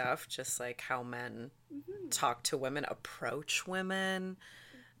of stuff, just like how men talk to women, approach women,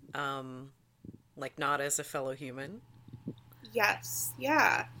 like not as a fellow human. Yes.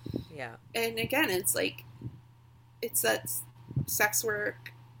 Yeah. Yeah. And again, it's that sex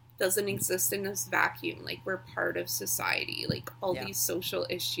work doesn't exist in this vacuum. Like, we're part of society. Like, all Yeah. these social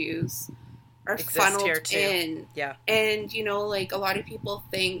issues are Exist funneled here too. in. Yeah. And, like, a lot of people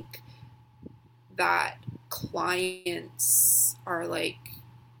think that clients are, like,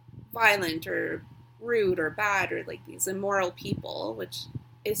 violent or rude or bad or, like, these immoral people, which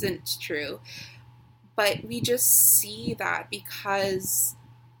isn't true. But we just see that because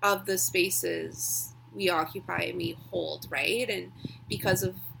of the spaces we occupy and we hold, right? And because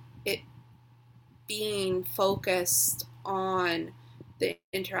of it being focused on the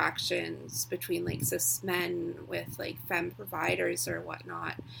interactions between like cis men with like femme providers or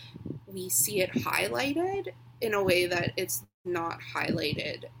whatnot, we see it highlighted in a way that it's not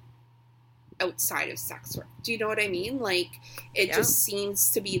highlighted outside of sex work. Do you know what I mean? Like, it Yeah. just seems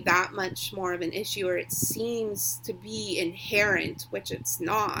to be that much more of an issue, or it seems to be inherent, which it's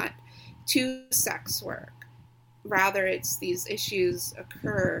not, to sex work. Rather, it's these issues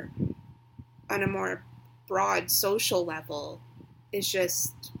occur on a more broad social level. It's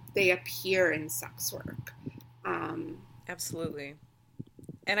just they appear in sex work. Absolutely.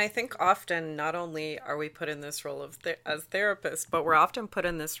 And I think often not only are we put in this role of as therapists, but we're often put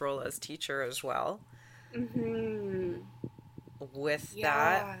in this role as teacher as well. Mm-hmm. With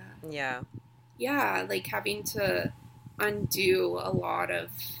Yeah. that, yeah. Yeah, like having to undo a lot of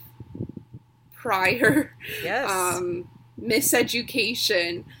prior Yes.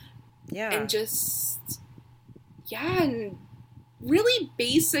 miseducation Yeah. and just and really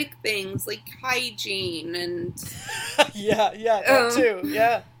basic things like hygiene, and yeah, that too.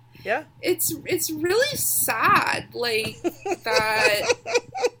 Yeah. Yeah. it's really sad, like that,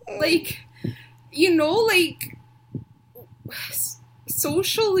 like, like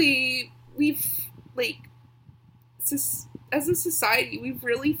socially we've like as a society we've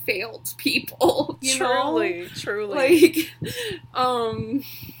really failed people, Truly. like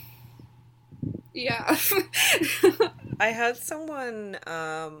yeah. I had someone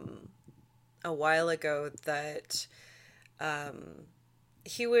a while ago that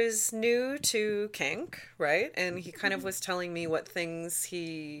he was new to kink, right? And he kind of was telling me what things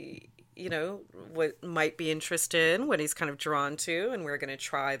he, what might be interested in, what he's kind of drawn to, and we're going to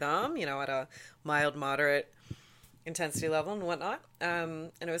try them, at a mild, moderate intensity level and whatnot.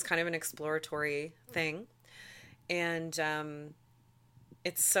 And it was kind of an exploratory thing. And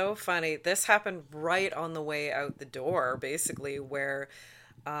it's so funny. This happened right on the way out the door, basically, where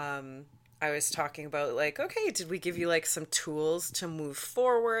I was talking about, like, okay, did we give you, like, some tools to move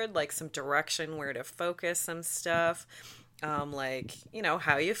forward, like, some direction where to focus some stuff? Like, you know,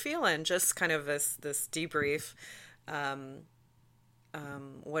 how you feeling? Just kind of this debrief.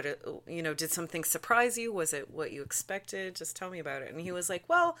 You know, did something surprise you? Was it what you expected? Just tell me about it. And he was like,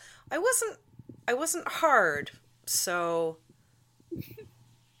 well, I wasn't hard. So,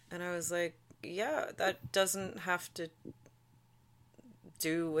 and I was like, yeah, that doesn't have to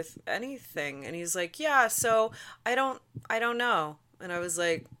do with anything. And he's like, yeah, so I don't know. And I was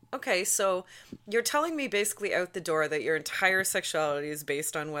like, okay, so you're telling me basically out the door that your entire sexuality is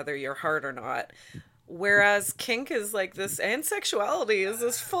based on whether you're hard or not. Whereas kink is like this, and sexuality is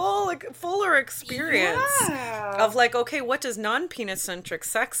this fuller experience of like, okay, what does non-penis-centric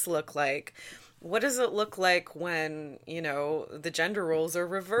sex look like? What does it look like when, you know, the gender roles are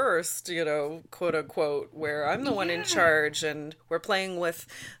reversed, you know, quote unquote, where I'm the one in charge and we're playing with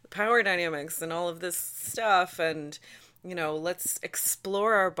power dynamics and all of this stuff, and, you know, let's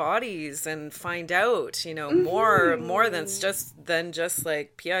explore our bodies and find out, you know, more than just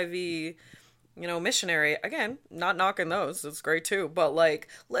like PIV, you know, missionary. Again, not knocking those. It's great too. But like,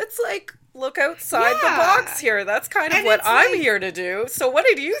 let's like look outside the box here. That's kind of what I'm here to do. So what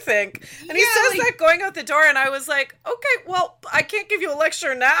did you think? And he says that going out the door, and I was like, okay, well, I can't give you a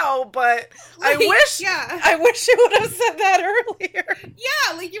lecture now, but like, I wish you would have said that earlier.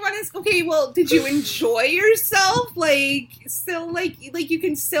 Yeah, like you want to, okay, well, did you enjoy yourself? Like, still, like you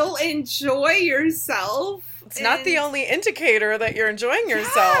can still enjoy yourself. It's not the only indicator that you're enjoying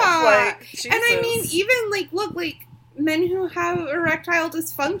yourself. Like, Jesus. And I mean, even like, look, like men who have erectile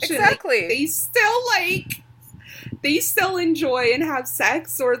dysfunction, exactly, like, they still enjoy and have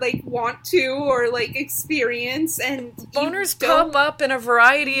sex, or like want to, or like experience, and boners pop up in a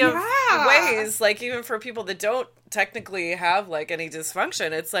variety of ways. Like, even for people that don't technically have like any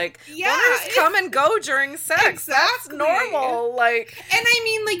dysfunction, it's like boners come and go during sex. Exactly. That's normal. Like, and I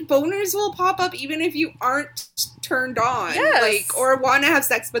mean, like, boners will pop up even if you aren't turned on, like, or want to have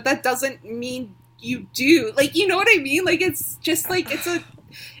sex, but that doesn't mean you do. Like, you know what I mean? Like, it's just like it's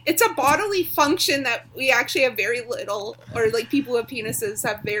a bodily function that we actually have very little, or like people with penises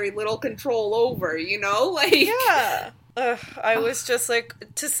have very little control over, you know? Like, yeah. I was just like,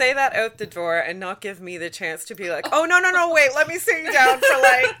 to say that out the door and not give me the chance to be like, oh, no, wait, let me sit you down for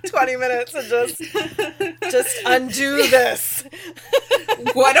like 20 minutes and just undo this.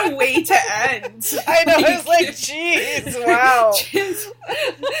 What a way to end. I know, I was like, jeez, wow.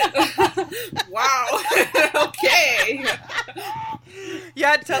 Wow. Okay. You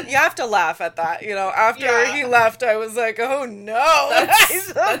have to laugh at that, you know. After he left, I was like, oh no.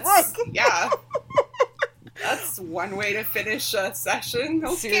 That's That's one way to finish a session.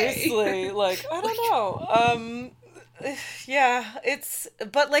 Okay. Seriously, like, I don't know. Yeah,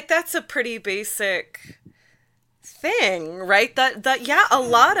 but like, that's a pretty basic thing, right? That yeah, a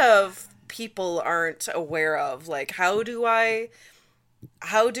lot of people aren't aware of. Like, how do I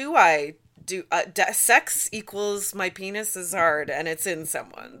do sex equals my penis is hard and it's in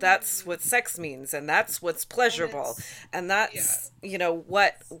someone. That's what sex means, and that's what's pleasurable, and that's you know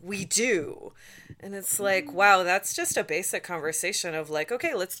what we do. And it's like, wow, that's just a basic conversation of like,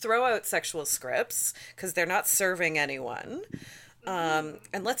 okay, let's throw out sexual scripts because they're not serving anyone, and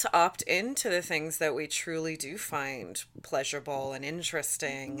let's opt into the things that we truly do find pleasurable and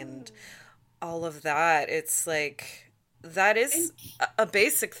interesting, and all of that. It's like, that is a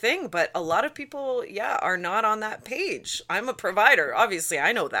basic thing, but a lot of people, are not on that page. I'm a provider. Obviously,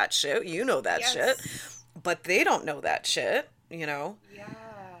 I know that shit. You know that shit. But they don't know that shit, you know? Yeah.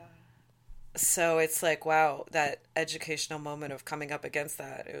 So it's like, wow, that educational moment of coming up against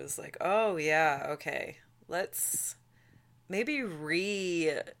that. It was like, oh, yeah, okay. Let's maybe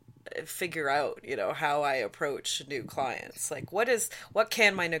figure out, you know, how I approach new clients. Like, what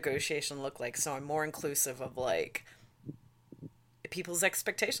can my negotiation look like so I'm more inclusive of, like, people's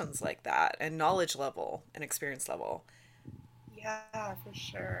expectations like that, and knowledge level and experience level. Yeah, for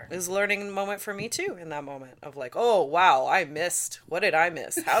sure. It was a learning moment for me too, in that moment of like, oh wow, what did I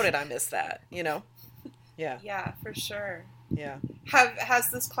miss? How did I miss that? You know? Yeah. Yeah, for sure. Yeah. Has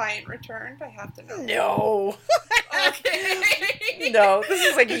this client returned? I have to know. No. Okay. No, this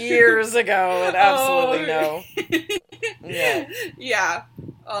is like years ago, and absolutely no. Yeah. Yeah.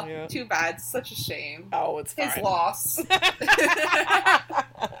 Oh, too bad. Such a shame. Oh, it's fine. His loss.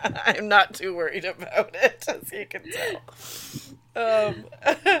 I'm not too worried about it, as you can tell. Oh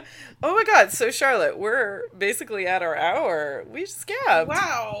my god, so Charlotte, we're basically at our hour. We scabbed.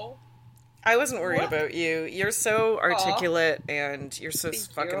 Wow. I wasn't worried about you. You're so articulate, and you're so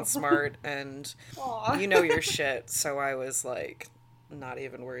fucking smart, and you know your shit, so I was like, not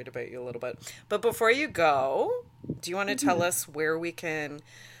even worried about you a little bit. But before you go, do you want to tell us where we can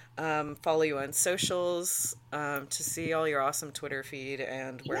follow you on socials to see all your awesome Twitter feed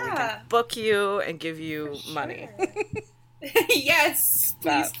and where we can book you and give you money? Yes,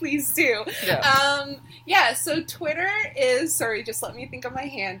 please do. So Twitter is, just let me think of my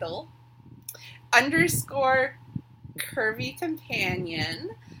handle, _curvy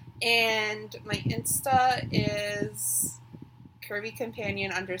companion, and my Insta is curvy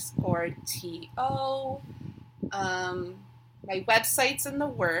companion _TO. My website's in the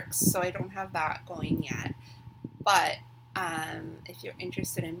works, so I don't have that going yet. But if you're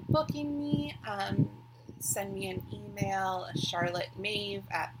interested in booking me, send me an email,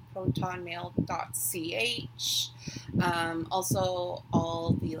 charlottemaeve@protonmail.ch. Also,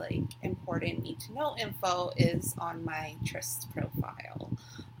 all the important need to know info is on my Tryst profile.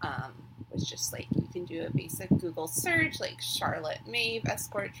 Which just you can do a basic Google search, Charlotte Maeve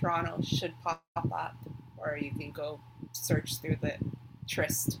Escort Toronto should pop up, or you can go search through the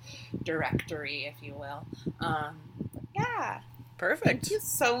Tryst directory, if you will. Perfect. Thank you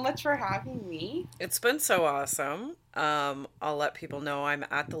so much for having me. It's been so awesome. I'll let people know I'm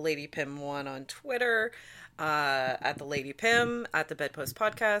at the Lady Pim one on Twitter, at the Lady Pim, at the Bedpost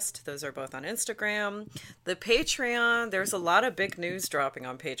Podcast. Those are both on Instagram. The Patreon, there's a lot of big news dropping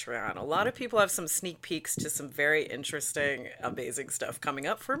on Patreon. A lot of people have some sneak peeks to some very interesting, amazing stuff coming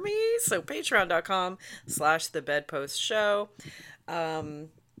up for me. So patreon.com/the Bedpost Show.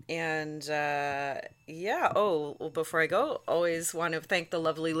 Before I go, always want to thank the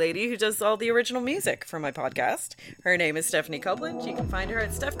lovely lady who does all the original music for my podcast. Her name is Stephanie Copeland. You can find her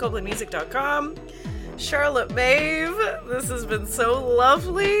at stephcopelandmusic.com. Charlotte Maeve, this has been so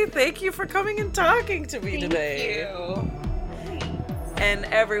lovely. Thank you for coming and talking to me today. Thank you. And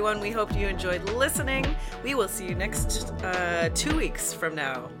everyone, we hope you enjoyed listening. We will see you next 2 weeks from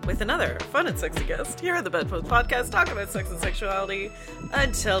now with another fun and sexy guest here at the Bedpost Podcast, talking about sex and sexuality.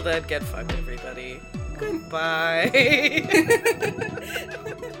 Until then, get fucked, everybody. Goodbye.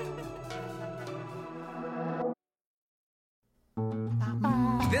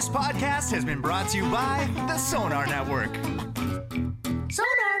 This podcast has been brought to you by the Sonar Network.